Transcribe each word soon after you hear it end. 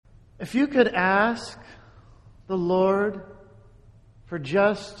If you could ask the Lord for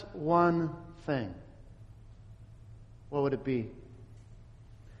just one thing, what would it be?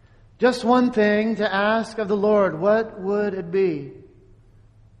 Just one thing to ask of the Lord, what would it be?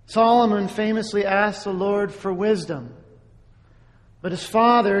 Solomon famously asked the Lord for wisdom. But his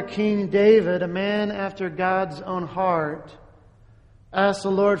father, King David, a man after God's own heart, asked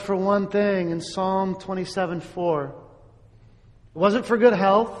the Lord for one thing in Psalm 27:4. It wasn't for good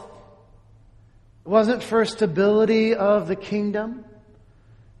health. It wasn't for stability of the kingdom.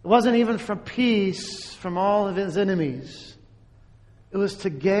 It wasn't even for peace from all of his enemies. It was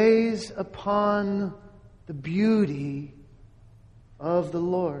to gaze upon the beauty of the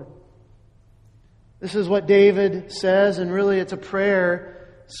Lord. This is what David says, and really it's a prayer,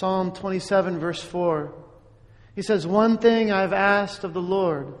 Psalm 27, verse 4. He says, "One thing I've asked of the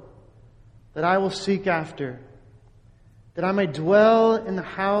Lord, that I will seek after, that I may dwell in the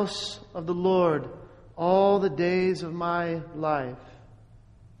house of the Lord all the days of my life,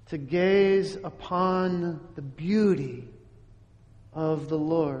 to gaze upon the beauty of the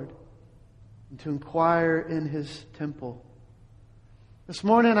Lord, and to inquire in His temple." This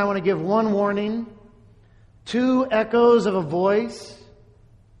morning I want to give one warning, two echoes of a voice,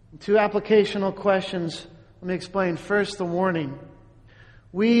 and two applicational questions. Let me explain. First, the warning.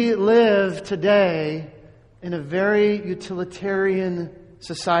 We live today in a very utilitarian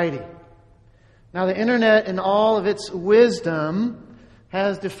society. Now, the internet, in all of its wisdom,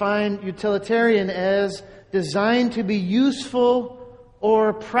 has defined utilitarian as designed to be useful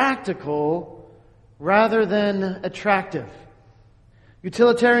or practical rather than attractive.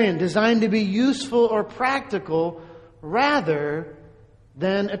 Utilitarian, designed to be useful or practical rather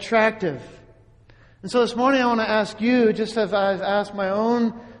than attractive. And so this morning I want to ask you, just as I've asked my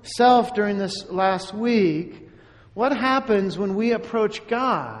own self during this last week, what happens when we approach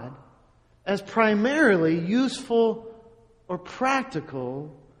God as primarily useful or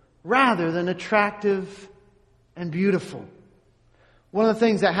practical rather than attractive and beautiful? One of the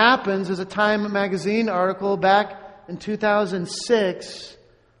things that happens is a Time magazine article back in 2006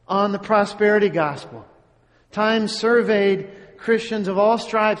 on the prosperity gospel. Time surveyed Christians of all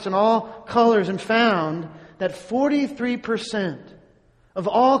stripes and all colors and found that 43% of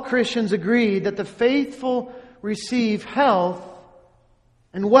all Christians agreed that the faithful receive health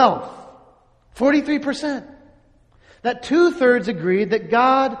and wealth. 43%. That 2/3 agreed that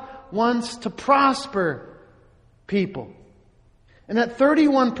God wants to prosper people. And that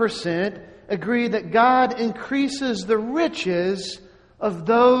 31% agreed that God increases the riches of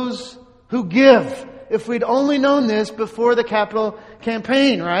those who give. If we'd only known this before the capital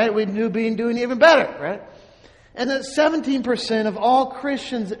campaign, right? We'd be doing even better, right? And that 17% of all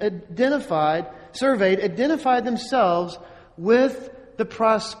Christians surveyed identified themselves with the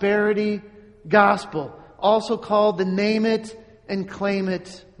prosperity gospel, also called the Name It and Claim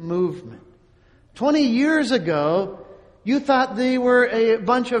It movement. 20 years ago, you thought they were a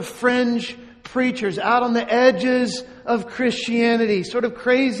bunch of fringe preachers out on the edges of Christianity, sort of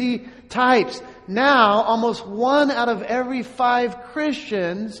crazy types. Now, almost 1 out of every 5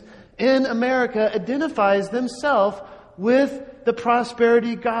 Christians in America identifies themselves with the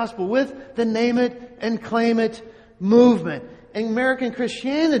prosperity gospel, with the Name It and Claim It movement. And American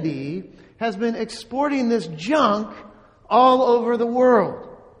Christianity has been exporting this junk all over the world.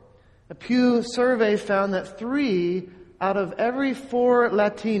 A Pew survey found that 3 out of every 4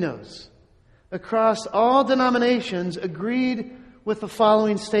 Latinos across all denominations agreed with the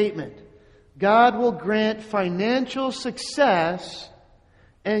following statement: God will grant financial success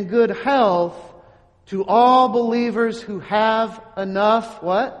and good health to all believers who have enough,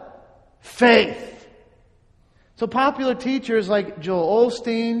 what? Faith. So popular teachers like Joel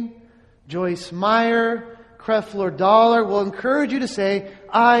Osteen, Joyce Meyer, Creflo Dollar will encourage you to say,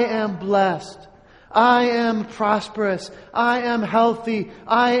 I am blessed. I am prosperous. I am healthy.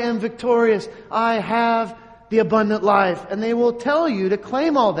 I am victorious. I have the abundant life. And they will tell you to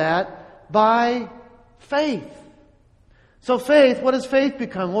claim all that by faith. So faith, what does faith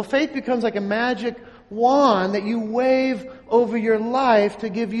become? Well, faith becomes like a magic wand that you wave over your life to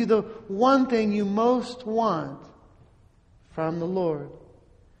give you the one thing you most want from the Lord.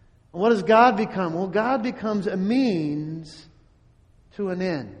 And what does God become? Well, God becomes a means to an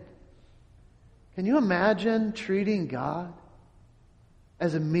end. Can you imagine treating God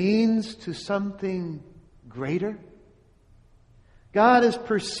as a means to something greater? God is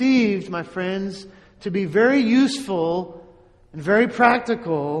perceived, my friends, to be very useful and very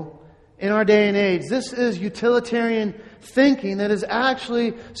practical in our day and age. This is utilitarian thinking that is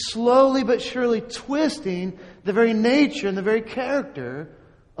actually slowly but surely twisting the very nature and the very character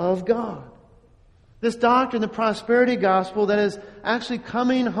of God. This doctrine, the prosperity gospel, that is actually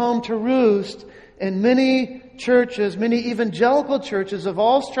coming home to roost in many churches, many evangelical churches of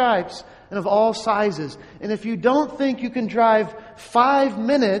all stripes and of all sizes. And if you don't think you can drive 5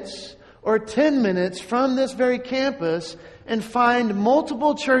 minutes or 10 minutes from this very campus and find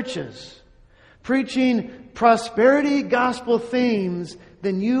multiple churches preaching prosperity gospel themes,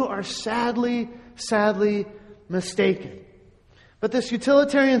 then you are sadly mistaken. But this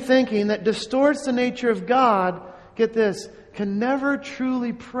utilitarian thinking that distorts the nature of God, get this, can never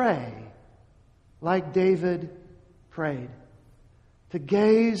truly pray like David prayed. To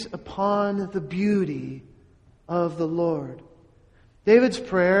gaze upon the beauty of the Lord. David's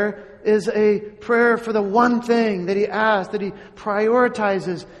prayer is a prayer for the one thing that he asks, that he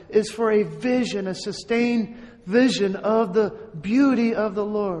prioritizes, is for a vision, a sustained vision of the beauty of the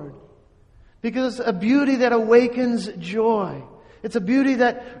Lord. Because it's a beauty that awakens joy. It's a beauty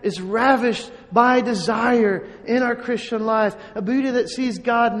that is ravished by desire in our Christian life. A beauty that sees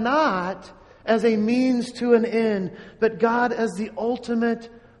God not as a means to an end, but God as the ultimate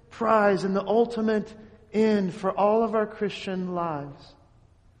prize and the ultimate end for all of our Christian lives.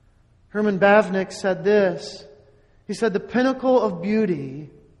 Herman Bavinck said this. He said, the pinnacle of beauty,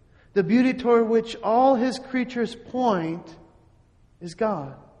 the beauty toward which all His creatures point, is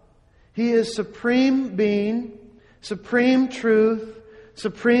God. He is supreme being, supreme truth,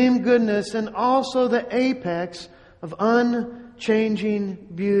 supreme goodness, and also the apex of unchanging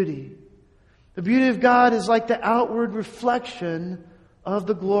beauty. The beauty of God is like the outward reflection of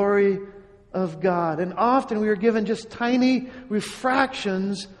the glory of God. And often we are given just tiny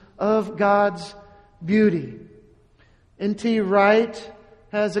refractions of God's beauty. N.T. Wright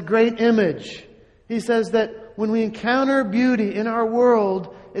has a great image. He says that when we encounter beauty in our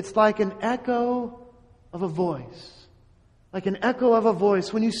world, it's like an echo of a voice. Like an echo of a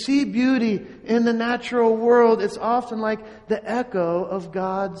voice. When you see beauty in the natural world, it's often like the echo of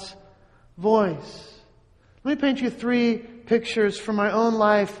God's voice. Let me paint you 3 pictures from my own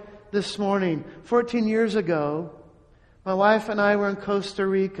life this morning. 14 years ago, my wife and I were in Costa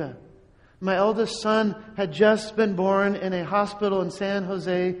Rica. My eldest son had just been born in a hospital in San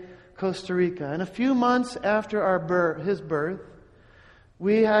Jose, Costa Rica. And a few months after his birth,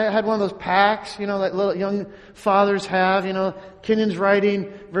 we had one of those packs, that little young fathers have. Kenyon's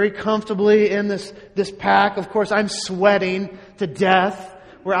riding very comfortably in this pack. Of course, I'm sweating to death.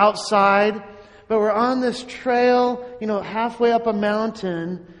 We're outside, but we're on this trail, halfway up a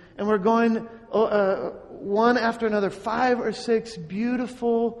mountain, and we're going one after another, 5 or 6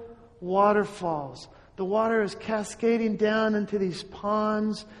 beautiful waterfalls. The water is cascading down into these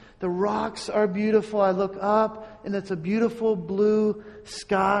ponds. The rocks are beautiful. I look up, and it's a beautiful blue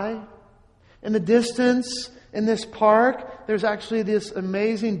sky. In the distance, in this park, there's actually this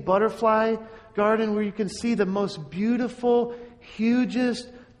amazing butterfly garden where you can see the most beautiful, hugest,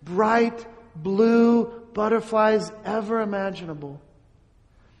 bright blue butterflies ever imaginable.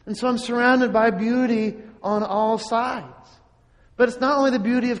 And so I'm surrounded by beauty on all sides. But it's not only the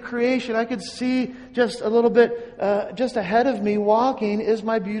beauty of creation. I could see just a little bit, just ahead of me walking is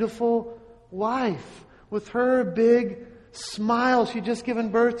my beautiful wife with her big smile. She'd just given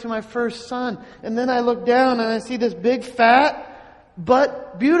birth to my first son. And then I look down and I see this big, fat,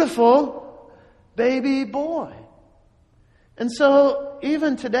 but beautiful baby boy. And so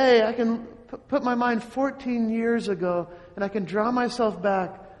even today, I can put my mind 14 years ago and I can draw myself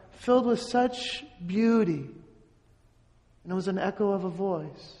back filled with such beauty. And it was an echo of a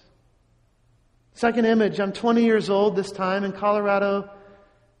voice. Second image, I'm 20 years old this time in Colorado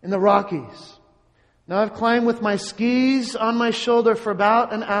in the Rockies. Now I've climbed with my skis on my shoulder for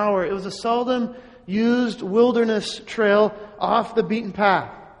about an hour. It was a seldom used wilderness trail off the beaten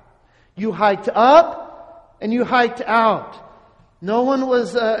path. You hiked up and you hiked out. No one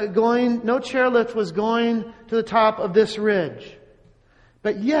was no chairlift was going to the top of this ridge.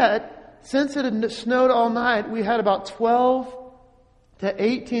 But yet, since it had snowed all night, we had about 12 to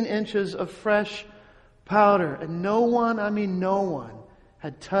 18 inches of fresh powder. And no one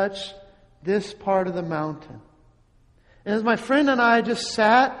had touched this part of the mountain. And as my friend and I just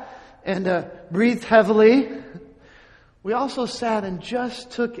sat and breathed heavily, we also sat and just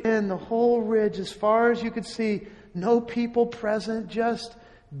took in the whole ridge as far as you could see. No people present, just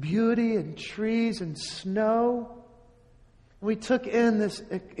beauty and trees and snow. We took in this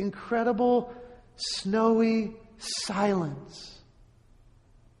incredible, snowy silence.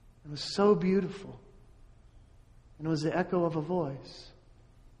 It was so beautiful. And it was the echo of a voice.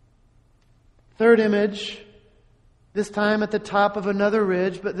 Third image, this time at the top of another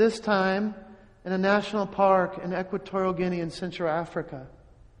ridge, but this time in a national park in Equatorial Guinea in Central Africa.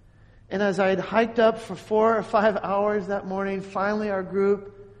 And as I had hiked up for 4 or 5 hours that morning, finally our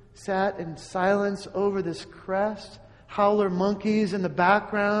group sat in silence over this crest. Howler monkeys in the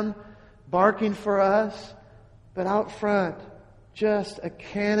background barking for us. But out front, just a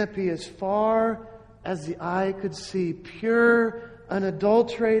canopy as far as the eye could see. Pure,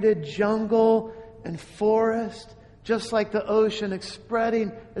 unadulterated jungle and forest, just like the ocean,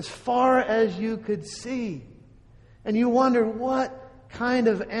 spreading as far as you could see. And you wonder what kind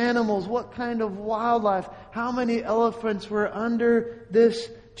of animals, what kind of wildlife, how many elephants were under this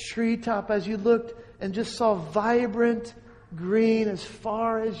treetop as you looked and just saw vibrant green as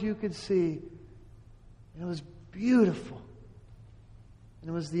far as you could see. And it was beautiful. And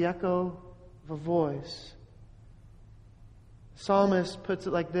it was the echo of a voice. The psalmist puts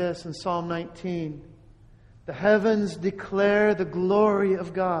it like this in Psalm 19. The heavens declare the glory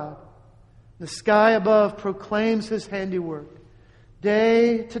of God. The sky above proclaims His handiwork.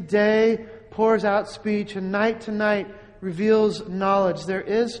 Day to day pours out speech, and night to night reveals knowledge. There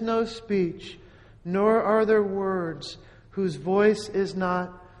is no speech, nor are there words whose voice is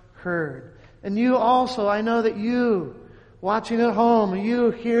not heard. And you also, I know that you, watching at home,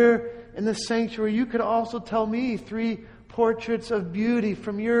 you here in the sanctuary, you could also tell me 3 portraits of beauty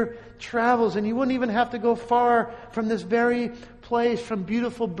from your travels, and you wouldn't even have to go far from this very place, from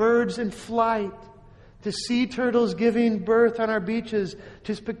beautiful birds in flight, to sea turtles giving birth on our beaches,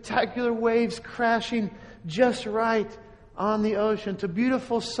 to spectacular waves crashing just right on the ocean, to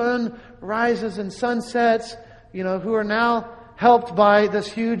beautiful sunrises and sunsets, who are now helped by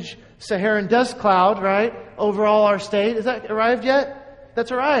this huge Saharan dust cloud, right, over all our state. Has that arrived yet?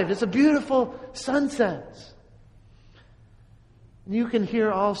 That's arrived. It's a beautiful sunset. You can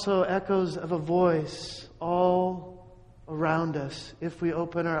hear also echoes of a voice all around us if we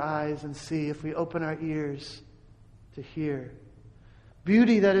open our eyes and see, if we open our ears to hear.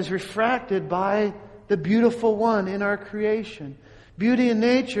 Beauty that is refracted by the beautiful one in our creation. Beauty in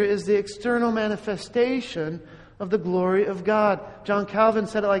nature is the external manifestation of the glory of God. John Calvin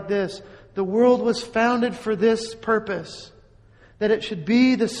said it like this: the world was founded for this purpose, that it should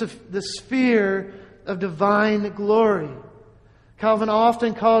be the sphere of divine glory. Calvin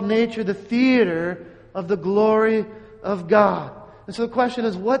often called nature the theater of the glory of God. And so the question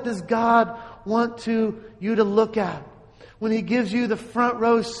is, what does God want you to look at when He gives you the front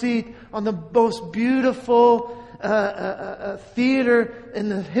row seat on the most beautiful theater in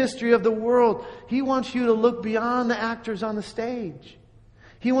the history of the world? He wants you to look beyond the actors on the stage.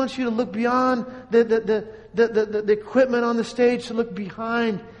 He wants you to look beyond the equipment on the stage, to look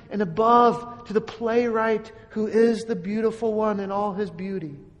behind and above to the playwright who is the beautiful one in all His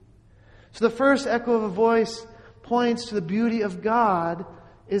beauty. So the first echo of a voice points to the beauty of God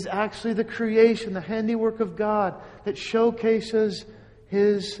is actually the creation, the handiwork of God that showcases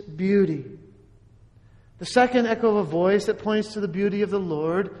His beauty. The second echo of a voice that points to the beauty of the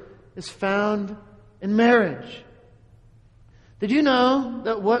Lord is found in marriage. Did you know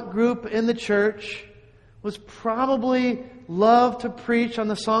that what group in the church was probably loved to preach on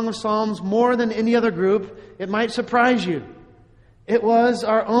the Song of Psalms more than any other group? It might surprise you. It was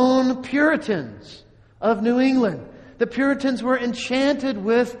our own Puritans of New England. The Puritans were enchanted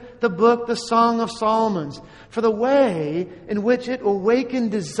with the book, the Song of Solomon, for the way in which it awakened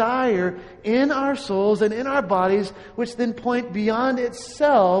desire in our souls and in our bodies, which then point beyond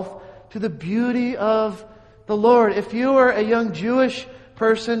itself to the beauty of the Lord. If you were a young Jewish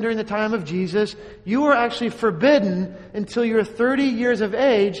person during the time of Jesus, you were actually forbidden until you were 30 years of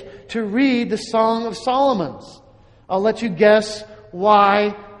age to read the Song of Solomon. I'll let you guess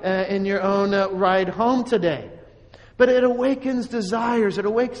why in your own ride home today. But it awakens desires, it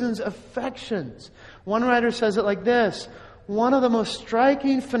awakens affections. One writer says it like this: one of the most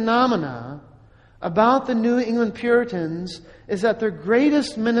striking phenomena about the New England Puritans is that their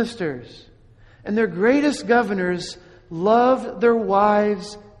greatest ministers and their greatest governors loved their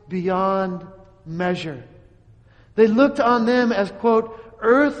wives beyond measure. They looked on them as, quote,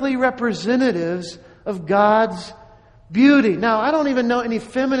 earthly representatives of God's beauty. Now, I don't even know any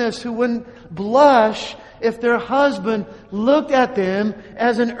feminists who wouldn't blush if their husband looked at them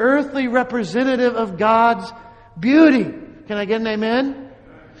as an earthly representative of God's beauty. Can I get an amen?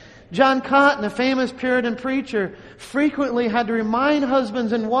 John Cotton, a famous Puritan preacher, frequently had to remind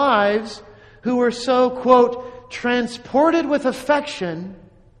husbands and wives who were so, quote, transported with affection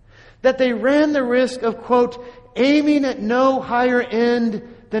that they ran the risk of, quote, aiming at no higher end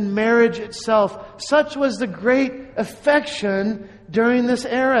than marriage itself. Such was the great affection during this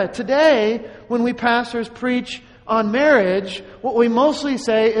era. Today, when we pastors preach on marriage, what we mostly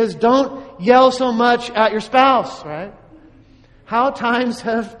say is don't yell so much at your spouse, right? how times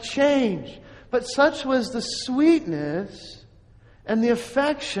have changed. But such was the sweetness and the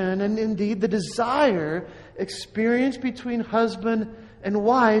affection and indeed the desire experienced between husband and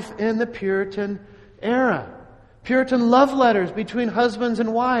wife in the Puritan era. Puritan love letters between husbands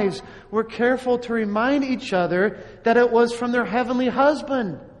and wives were careful to remind each other that it was from their heavenly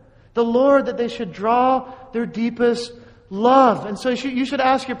husband, the Lord, that they should draw their deepest love. And so you should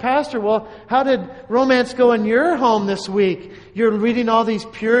ask your pastor, well, how did romance go in your home this week? You're reading all these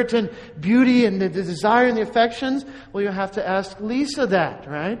Puritan beauty and the desire and the affections. Well, you have to ask Lisa that,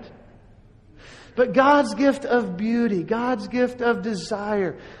 right? But God's gift of beauty, God's gift of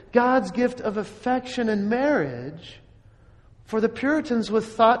desire, God's gift of affection and marriage, for the Puritans was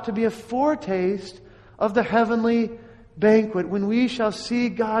thought to be a foretaste of the heavenly banquet when we shall see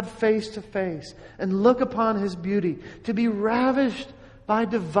God face to face and look upon His beauty, to be ravished by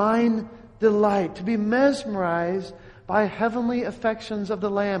divine delight, to be mesmerized by heavenly affections of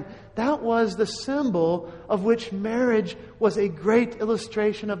the Lamb. That was the symbol of which marriage was a great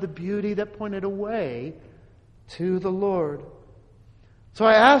illustration of the beauty that pointed away to the Lord. So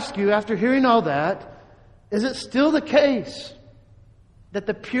I ask you, after hearing all that, is it still the case that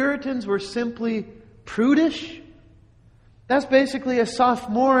the Puritans were simply prudish? That's basically a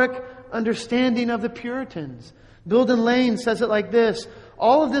sophomoric understanding of the Puritans. Bilden Lane says it like this: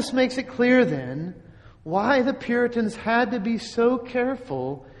 all of this makes it clear then why the Puritans had to be so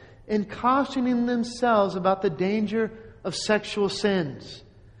careful in cautioning themselves about the danger of sexual sins.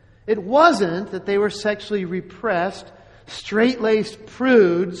 It wasn't that they were sexually repressed, straight-laced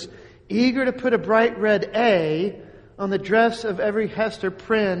prudes, eager to put a bright red A on the dress of every Hester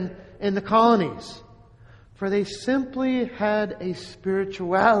Prynne in the colonies. For they simply had a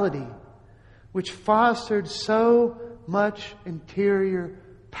spirituality which fostered so much interior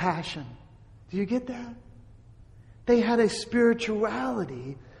passion. Do you get that? They had a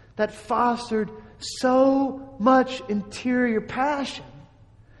spirituality that fostered so much interior passion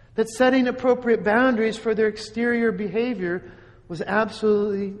that setting appropriate boundaries for their exterior behavior was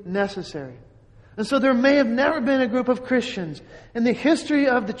absolutely necessary. And so there may have never been a group of Christians in the history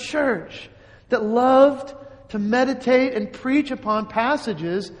of the church that loved to meditate and preach upon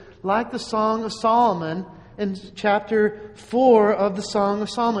passages like the Song of Solomon in chapter 4 of the Song of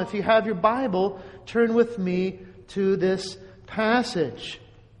Solomon. If you have your Bible, turn with me to this passage.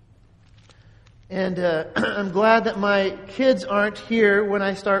 And I'm glad that my kids aren't here when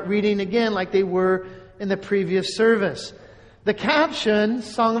I start reading again like they were in the previous service. The caption,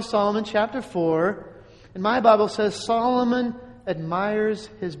 Song of Solomon, chapter 4, in my Bible says, Solomon admires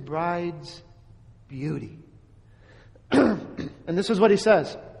his bride's beauty. And this is what he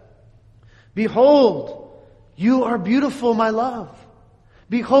says. Behold, you are beautiful, my love.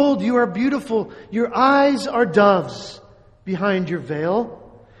 Behold, you are beautiful. Your eyes are doves behind your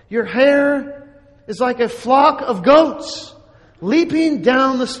veil. Your hair is like a flock of goats leaping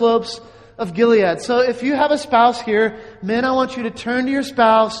down the slopes of Gilead. So if you have a spouse here, men, I want you to turn to your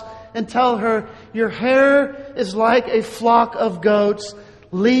spouse and tell her, your hair is like a flock of goats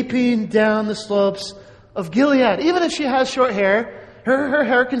leaping down the slopes of Gilead. Even if she has short hair, her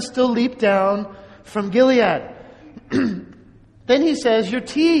hair can still leap down from Gilead. Then he says, your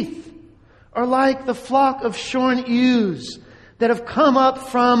teeth are like the flock of shorn ewes that have come up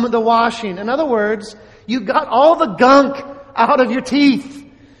from the washing. In other words, you got all the gunk out of your teeth.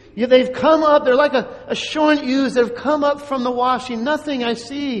 They've come up, they're like a shorn ewes that have come up from the washing. Nothing I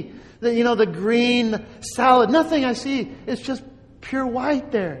see, the green salad, nothing I see. It's just pure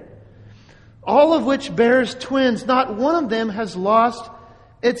white there. All of which bears twins. Not one of them has lost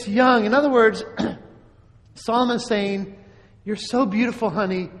its young. In other words, Solomon's saying, you're so beautiful,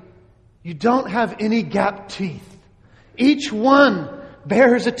 honey. You don't have any gap teeth. Each one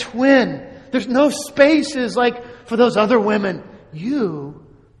bears a twin. There's no spaces like for those other women. You,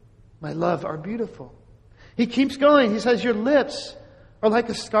 my love, are beautiful. He keeps going. He says, your lips are like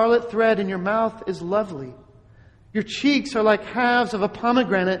a scarlet thread and your mouth is lovely. Your cheeks are like halves of a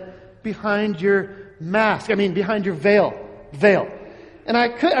pomegranate behind your behind your veil. And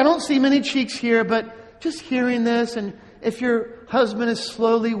I don't see many cheeks here, but just hearing this, and if your husband is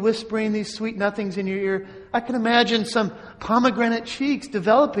slowly whispering these sweet nothings in your ear, I can imagine some pomegranate cheeks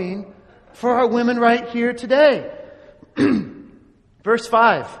developing for our women right here today. Verse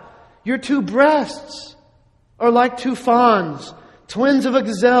 5, your two breasts are like two fawns, twins of a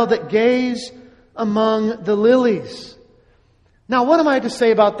gazelle that gaze among the lilies. Now, what am I to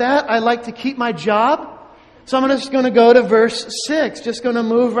say about that? I like to keep my job. So I'm just going to go to verse 6. Just going to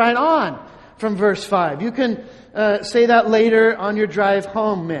move right on from verse 5. You can say that later on your drive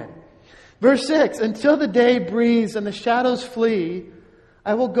home, men. Verse 6, until the day breathes and the shadows flee,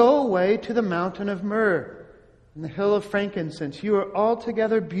 I will go away to the mountain of myrrh and the hill of frankincense. You are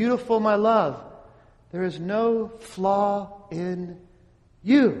altogether beautiful, my love. There is no flaw in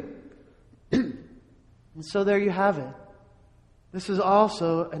you. And so there you have it. This is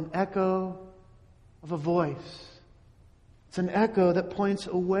also an echo of a voice. It's an echo that points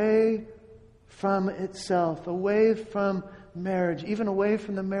away from itself, away from marriage, even away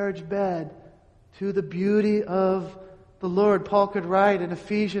from the marriage bed, to the beauty of the Lord. Paul could write in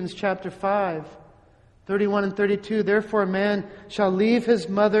Ephesians chapter 5, 31 and 32, therefore a man shall leave his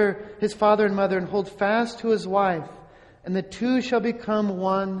father and mother, and hold fast to his wife, and the two shall become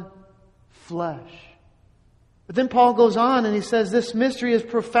one flesh. But then Paul goes on and he says, this mystery is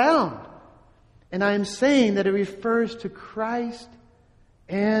profound. And I am saying that it refers to Christ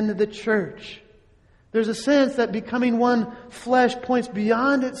and the church. There's a sense that becoming one flesh points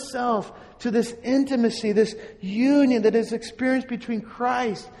beyond itself to this intimacy, this union that is experienced between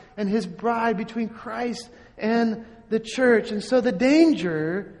Christ and His bride, between Christ and the church. And so the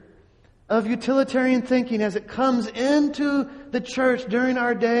danger of utilitarian thinking as it comes into the church during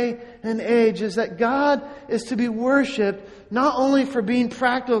our day and age is that God is to be worshipped not only for being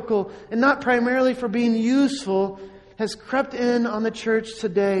practical and not primarily for being useful, has crept in on the church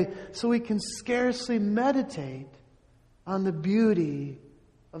today, so we can scarcely meditate on the beauty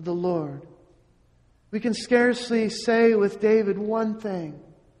of the Lord. We can scarcely say with David one thing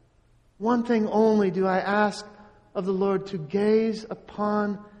only do I ask of the Lord, to gaze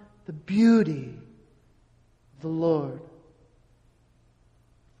upon the beauty of the Lord.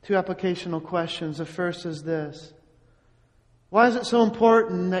 Two applicational questions. The first is this: why is it so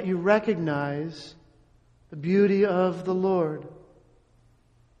important that you recognize the beauty of the Lord?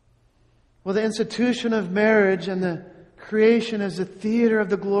 Well, the institution of marriage and the creation as the theater of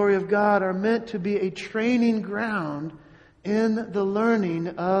the glory of God are meant to be a training ground in the learning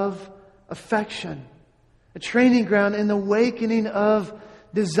of affection. A training ground in the awakening of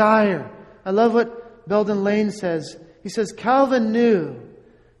desire. I love what Belden Lane says. He says, Calvin knew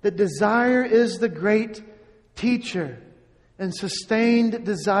that desire is the great teacher, and sustained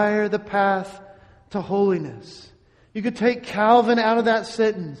desire the path to holiness. You could take Calvin out of that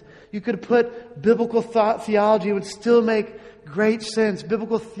sentence. You could put biblical theology. It would still make great sense.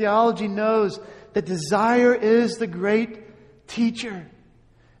 Biblical theology knows that desire is the great teacher,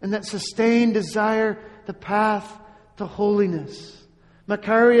 and that sustained desire the path to holiness.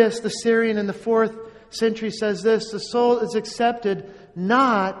 Macarius the Syrian in the 4th century says this: the soul is accepted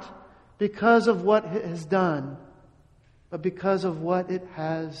not because of what it has done, but because of what it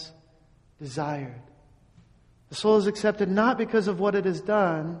has desired. The soul is accepted not because of what it has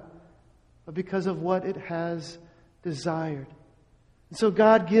done, but because of what it has desired. And so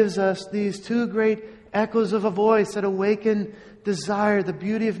God gives us these two great echoes of a voice that awaken desire, the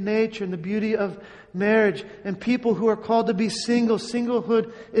beauty of nature and the beauty of marriage. And people who are called to be single,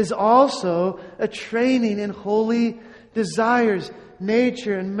 singlehood is also a training in holy desires.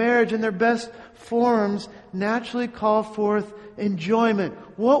 Nature and marriage in their best forms naturally call forth enjoyment.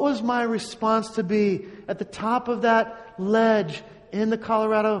 What was my response to be at the top of that ledge in the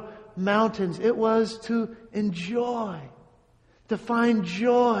Colorado mountains? It was to enjoy, to find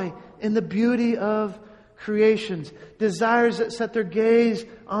joy in the beauty of creations. Desires that set their gaze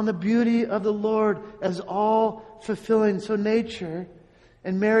on the beauty of the Lord as all fulfilling. So nature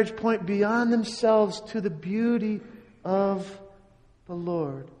and marriage point beyond themselves to the beauty of the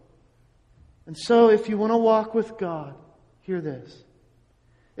Lord. And so if you want to walk with God, hear this.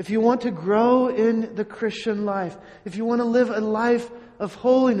 If you want to grow in the Christian life, if you want to live a life of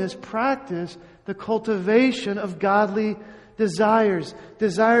holiness, practice the cultivation of godly desires.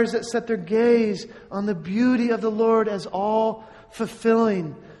 Desires that set their gaze on the beauty of the Lord as all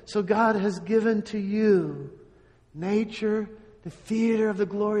fulfilling. So God has given to you nature, the theater of the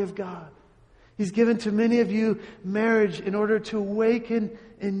glory of God. He's given to many of you marriage in order to awaken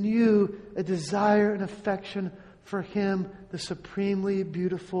in you a desire and affection for Him, the supremely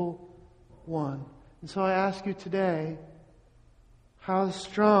beautiful one. And so I ask you today, how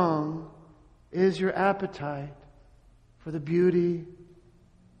strong is your appetite for the beauty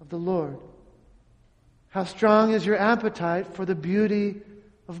of the Lord? How strong is your appetite for the beauty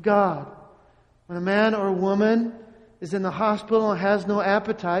of God? When a man or a woman is in the hospital and has no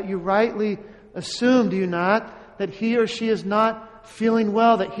appetite, you rightly assume, do you not, that he or she is not feeling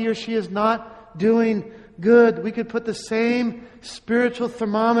well, that he or she is not doing good. We could put the same spiritual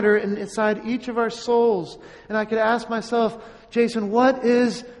thermometer inside each of our souls. And I could ask myself, Jason, what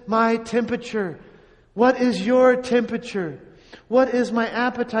is my temperature? What is your temperature? What is my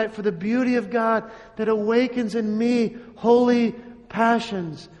appetite for the beauty of God that awakens in me holy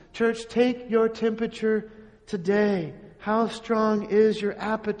passions? Church, take your temperature today. How strong is your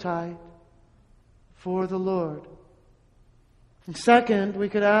appetite for the Lord? And second, we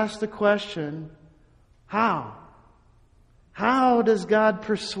could ask the question, how? How does God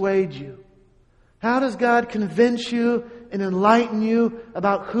persuade you? How does God convince you and enlighten you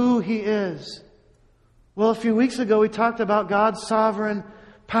about who He is? Well, a few weeks ago we talked about God's sovereign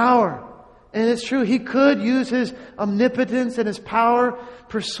power. And it's true, He could use His omnipotence and His power,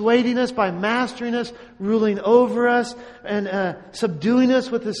 persuading us by mastering us, ruling over us, and subduing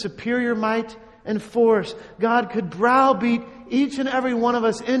us with His superior might and force. God could browbeat each and every one of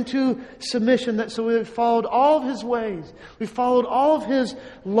us into submission. So we followed all of His ways. We followed all of His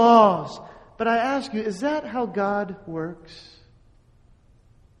laws. But I ask you, is that how God works?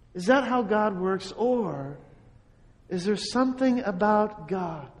 Is that how God works? Or is there something about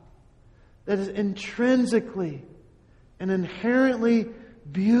God that is intrinsically and inherently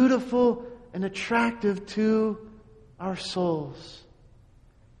beautiful and attractive to our souls?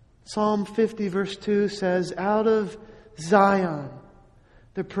 Psalm 50 verse 2 says, "Out of Zion,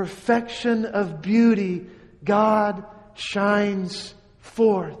 the perfection of beauty, God shines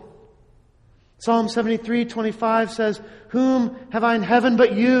forth." Psalm 73:25 says, "Whom have I in heaven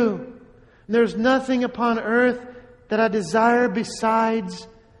but you? And there's nothing upon earth that I desire besides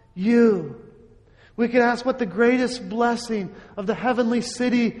you." We could ask what the greatest blessing of the heavenly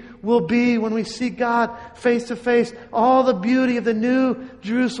city will be when we see God face to face. All the beauty of the new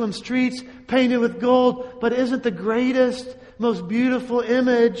Jerusalem streets painted with gold. But isn't the greatest, most beautiful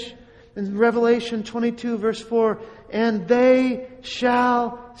image in Revelation 22 verse 4, "And they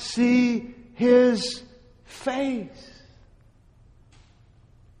shall see His face."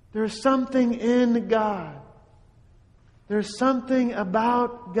 There's something in God. There's something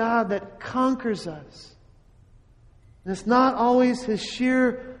about God that conquers us. And it's not always His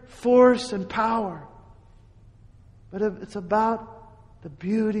sheer force and power, but it's about the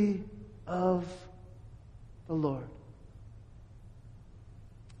beauty of the Lord.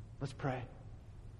 Let's pray.